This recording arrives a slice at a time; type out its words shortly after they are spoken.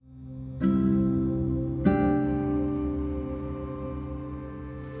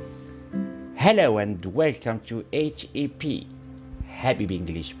Hello and welcome to HEP, Habib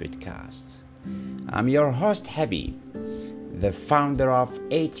English Podcast. I'm your host Habib, the founder of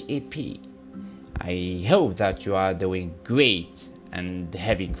HEP. I hope that you are doing great and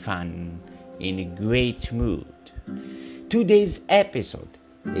having fun in a great mood. Today's episode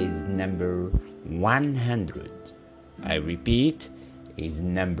is number 100. I repeat, is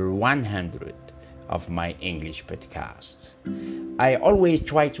number 100 of my English podcast. I always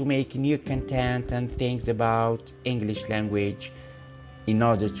try to make new content and things about English language in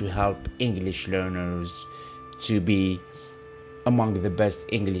order to help English learners to be among the best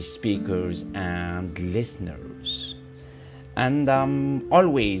English speakers and listeners. And I'm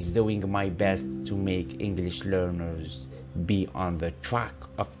always doing my best to make English learners be on the track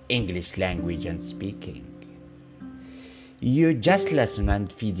of English language and speaking. You just listen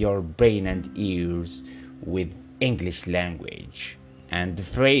and feed your brain and ears with English language and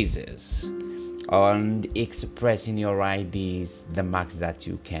phrases and expressing your ideas the max that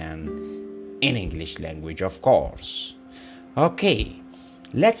you can in English language, of course. Okay,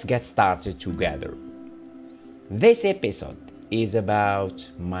 let's get started together. This episode is about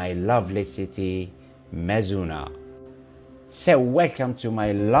my lovely city, Mezzouna. So welcome to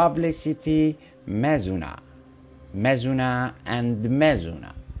my lovely city, Mezzouna and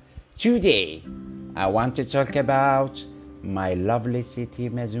Mezzouna. Today, I want to talk about my lovely city,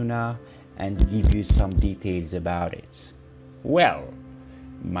 Mezzouna, and give you some details about it. Well,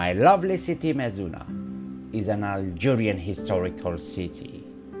 my lovely city, Mezzouna, is an Algerian historical city.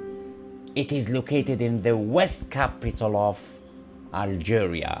 It is located in the west capital of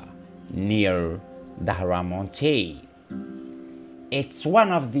Algeria, near Dahra-Montagne. It's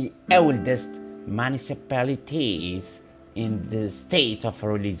one of the oldest municipalities in the state of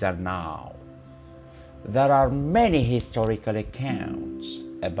Rhodesia now. There are many historical accounts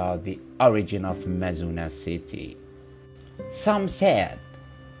about the origin of Mezzouna city. Some said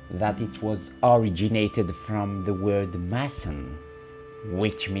that it was originated from the word Mason,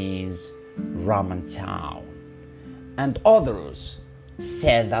 which means Roman town, and others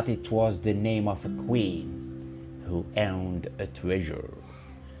said that it was the name of a queen who owned a treasure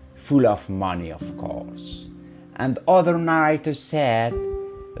full of money, of course. And other narrators said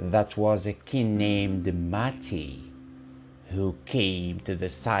that was a king named Mati who came to the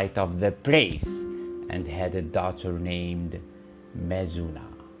site of the place and had a daughter named Mezzouna.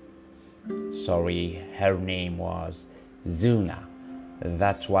 Sorry, her name was Zuna.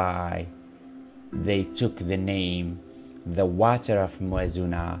 That's why they took the name, the water of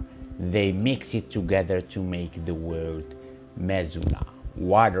Mezzouna. They mix it together to make the word Mezzouna,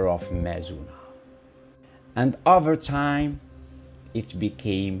 water of Mezzouna. And over time, it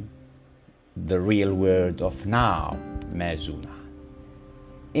became the real word of now, Mezzouna.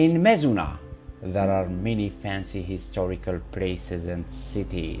 In Mezzouna, there are many fancy historical places and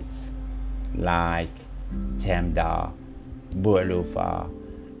cities like Tamda, Bouloufa,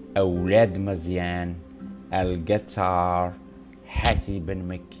 Ouled Mazian, El Gattar, Hassi Ben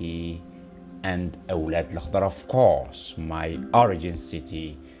Mekki, and Ouled Lakhdar, of course, my origin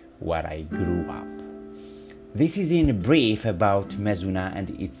city where I grew up. This is in brief about Mezzouna and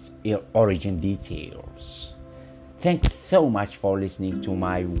its origin details. Thanks so much for listening to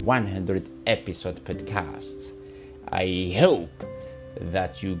my 100 episode podcast. I hope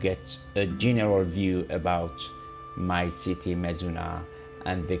that you get a general view about my city, Mezzouna,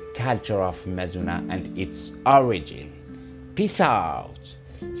 and the culture of Mezzouna and its origin. Peace out.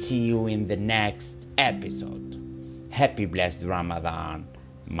 See you in the next episode. Happy blessed Ramadan,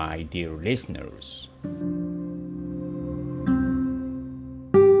 my dear listeners.